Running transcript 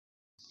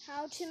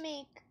how to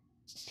make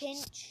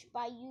pinch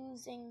by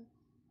using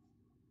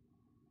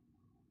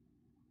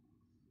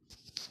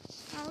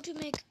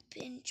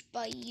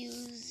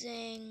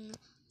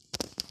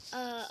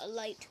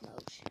alight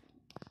motion.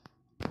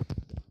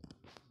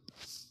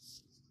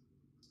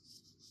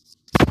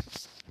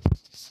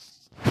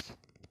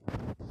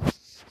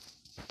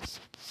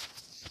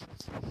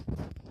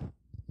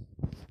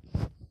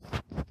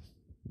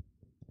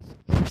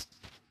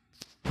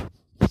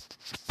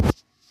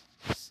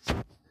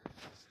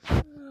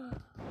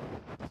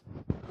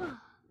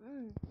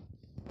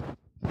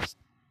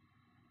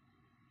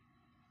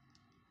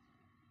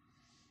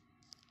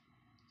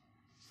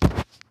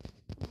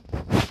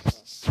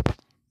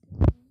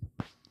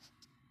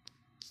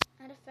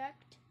 Add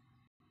effect,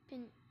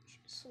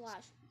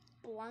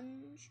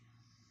 pinch/plunge.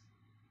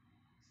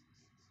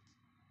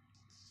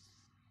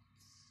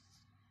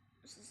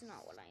 This is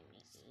not what I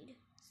need.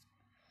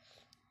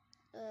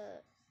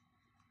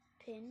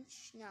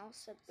 Pinch. Now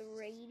set the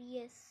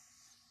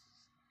radius.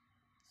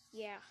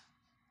 Yeah.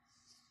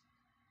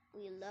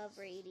 We love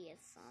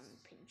radius on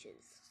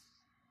pinches.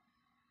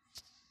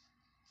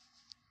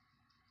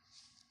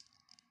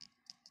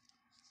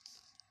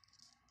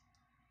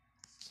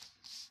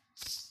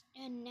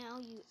 And now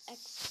you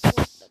export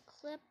the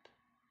clip.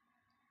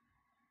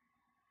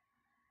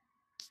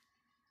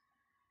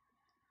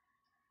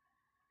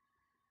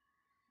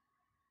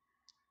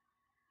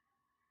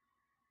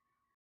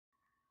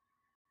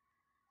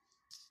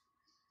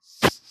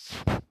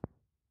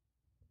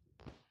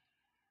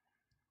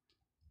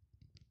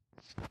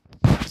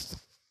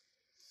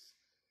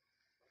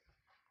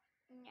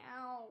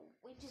 Now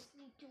we just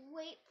need to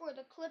wait for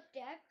the clip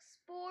to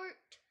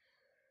export.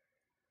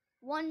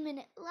 1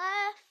 minute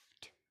left.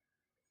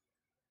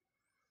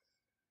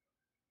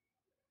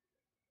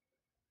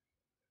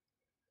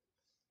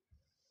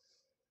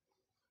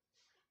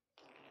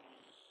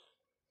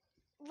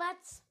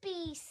 Let's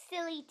be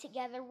silly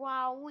together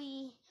while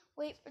we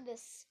wait for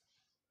this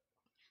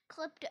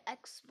clip to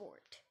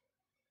export.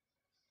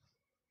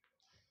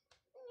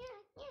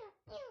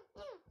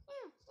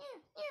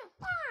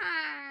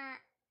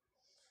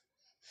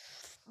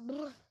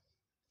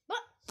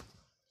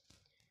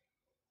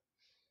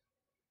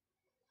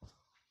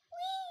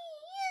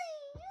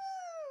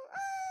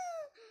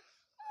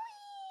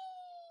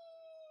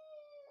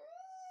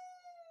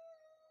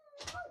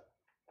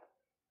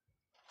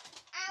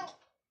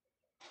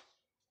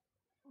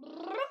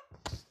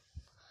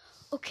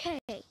 Okay.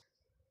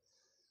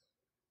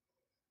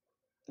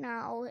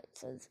 Now it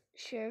says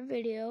share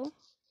video.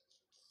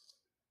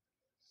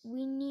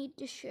 We need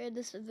to share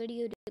this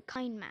video to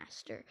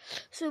KineMaster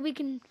so we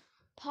can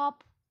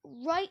pop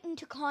right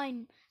into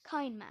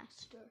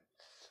KineMaster.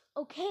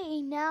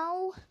 Okay,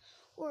 now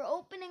we're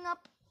opening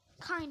up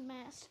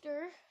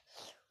KineMaster.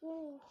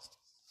 Ooh.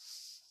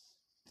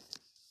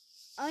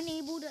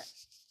 Unable to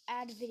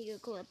add video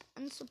clip.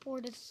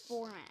 Unsupported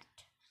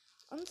format.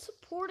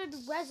 Unsupported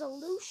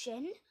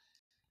resolution.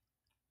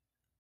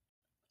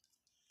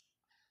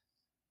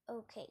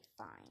 Okay,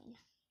 fine.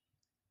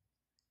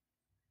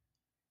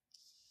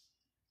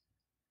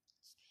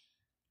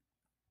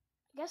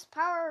 I guess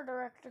Power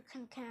Director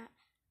can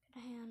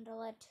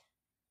handle it.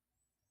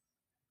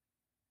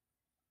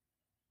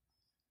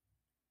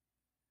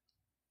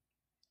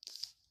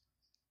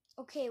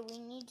 Okay, we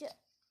need to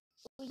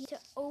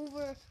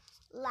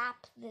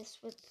overlap this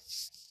with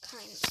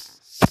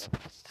KineMaster,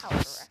 Power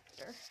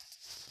Director,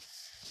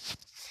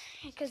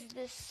 because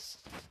this.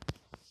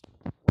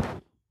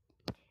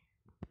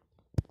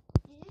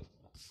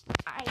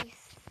 I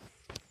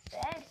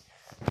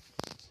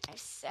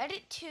set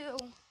it to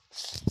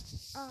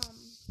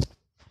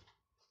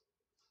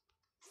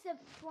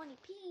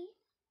 720p.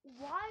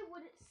 Why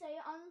would it say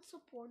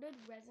unsupported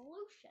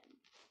resolution?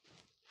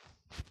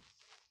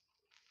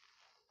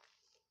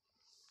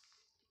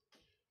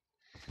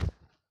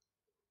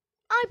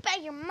 I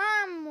bet your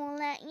mom will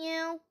let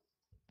you.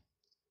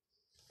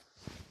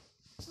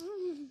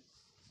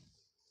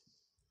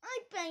 I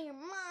bet your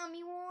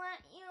mommy will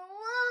let you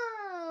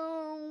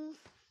alone.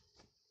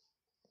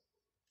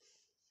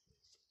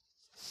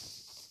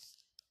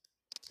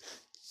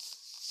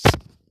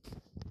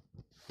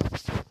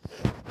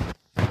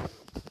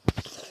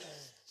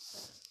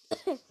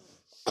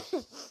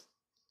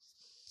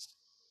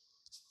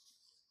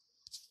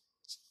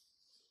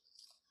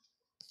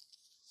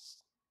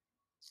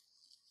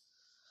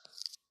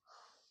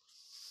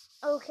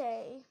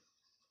 Okay.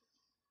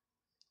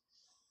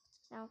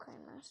 Now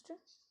KineMaster.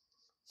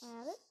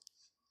 Add it.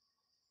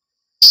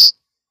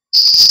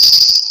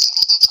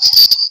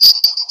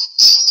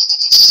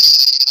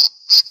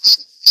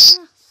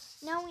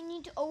 Now we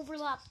need to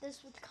overlap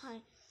this with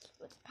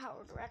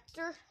Power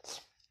Director.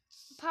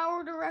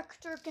 Power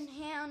Director can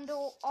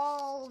handle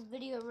all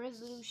video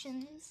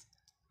resolutions.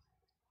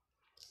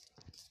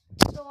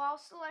 So I'll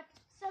select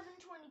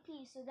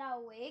 720p so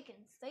that way it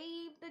can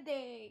save the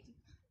day.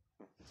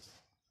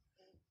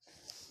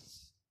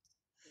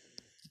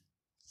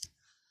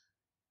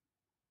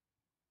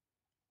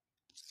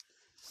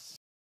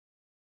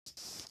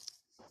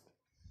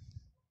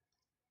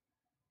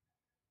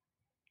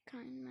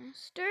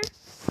 kinemaster.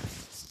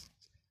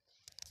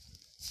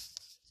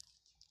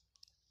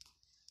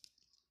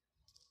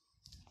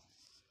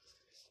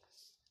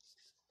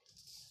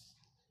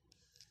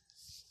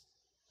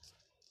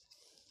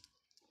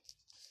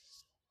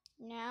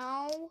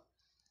 Now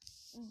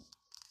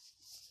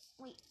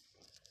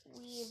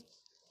we've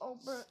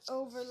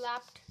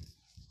overlapped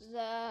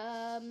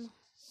the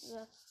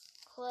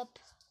clip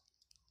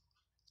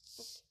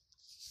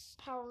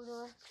power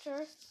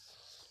director.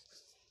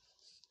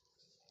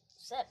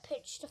 Set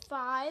pitch to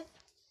 5.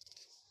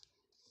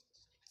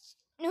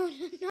 No,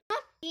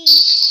 not deep.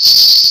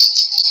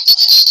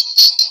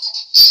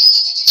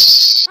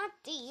 Not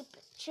deep.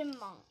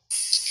 Chipmunk.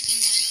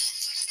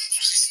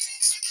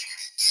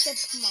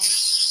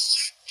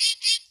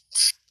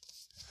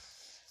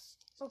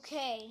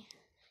 Okay.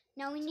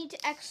 Now we need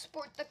to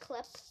export the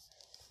clip.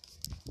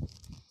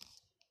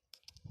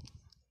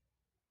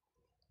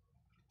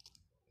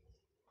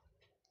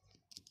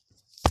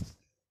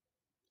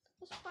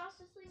 This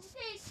processing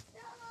takes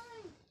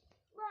time.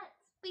 Let's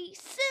be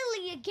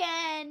silly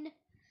again.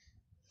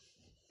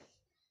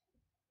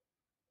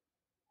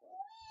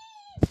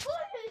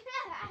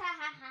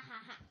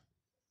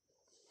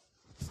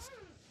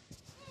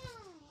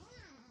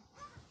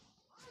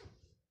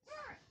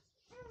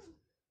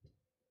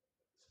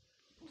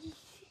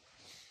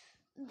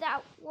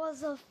 That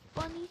was a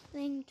funny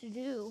thing to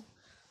do.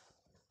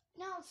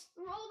 Now let's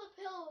roll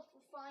the pillow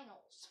for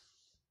finals.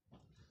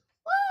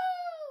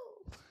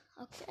 Woo!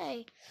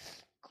 Okay,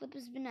 clip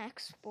has been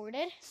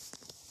exported.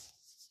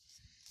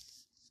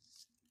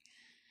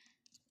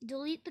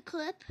 Delete the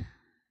clip.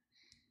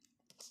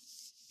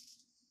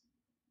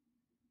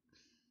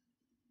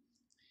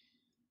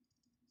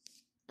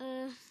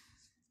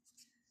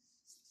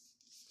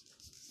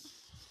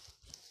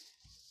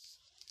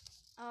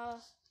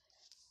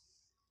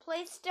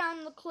 Place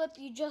down the clip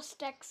you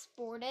just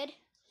exported.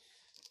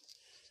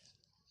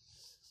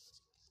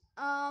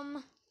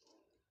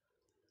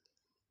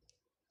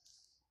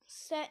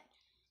 Set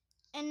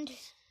and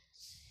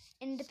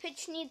the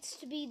pitch needs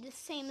to be the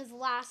same as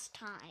last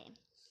time.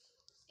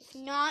 If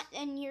not,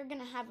 then you're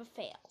gonna have a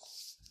fail.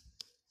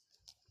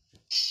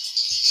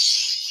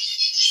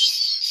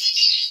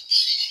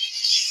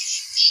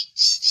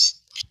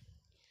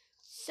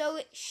 So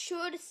it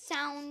should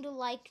sound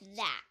like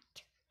that.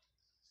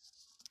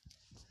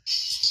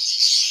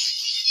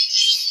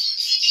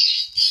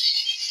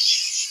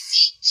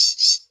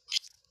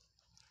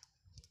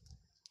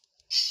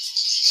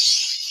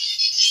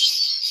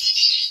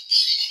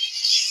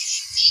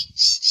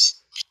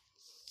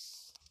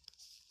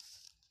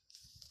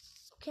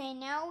 Okay,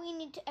 now we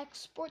need to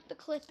export the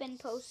clip and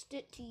post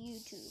it to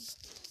YouTube.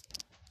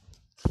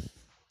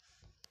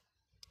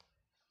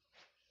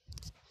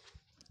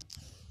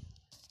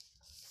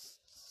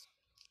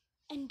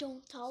 And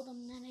don't tell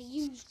them that I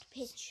used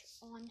pitch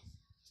on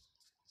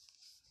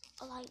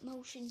alight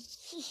motion.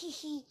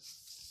 Hehehe.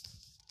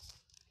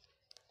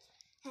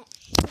 That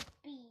should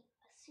be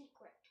a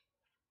secret.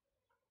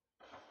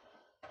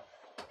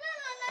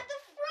 Another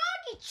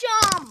froggy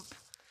jump!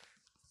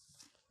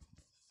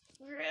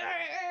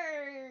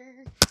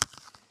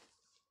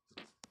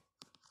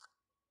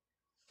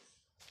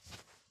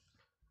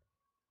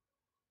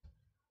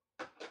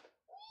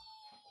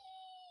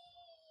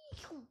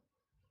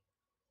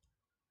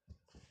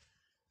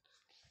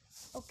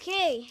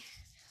 Okay,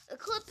 the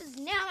clip is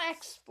now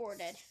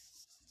exported.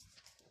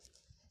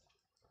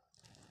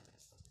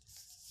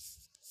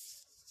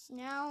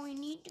 Now we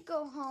need to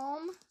go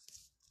home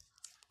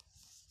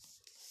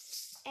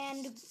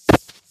and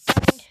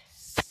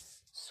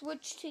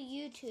switch to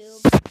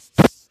YouTube.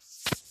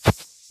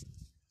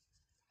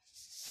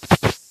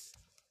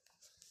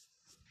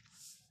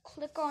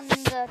 Click on the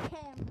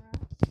camera.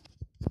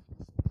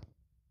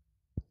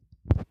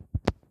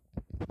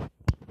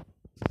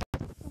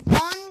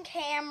 On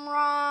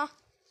camera.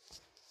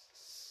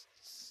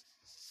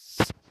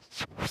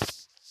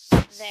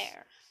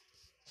 There.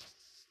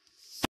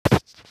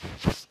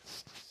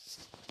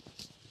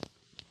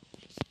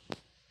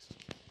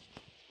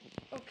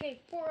 Okay,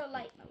 4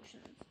 alight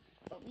motions,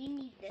 but we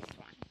need this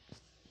one.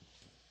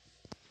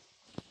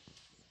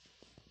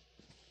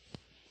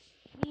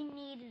 We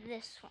need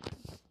this one.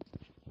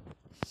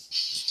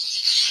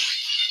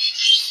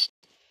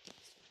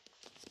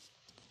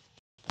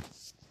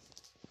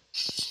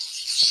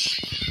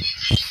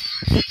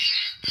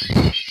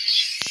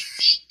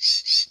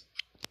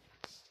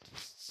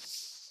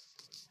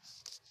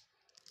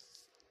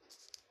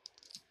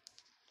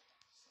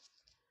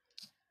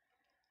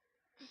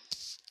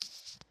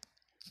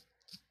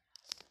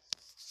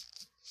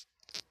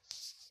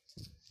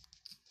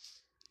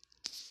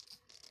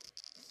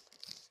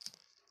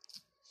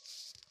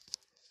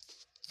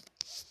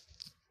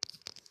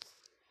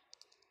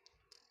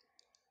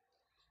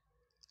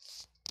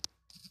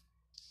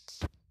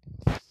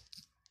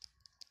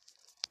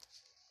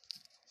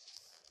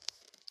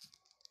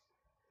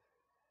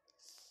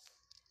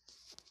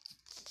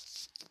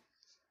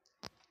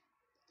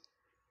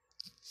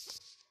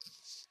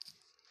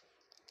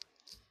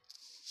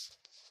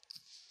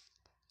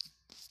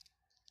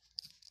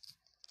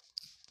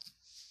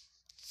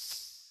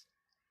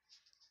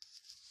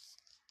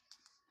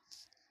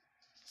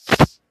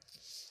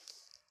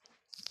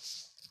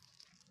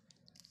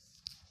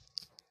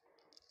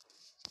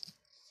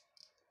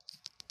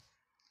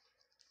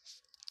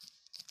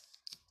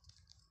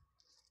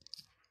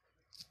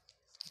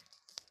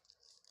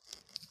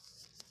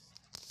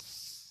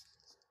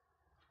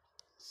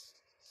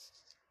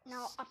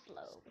 Now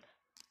upload.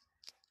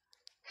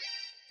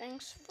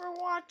 Thanks for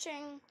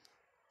watching.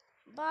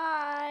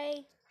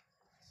 Bye.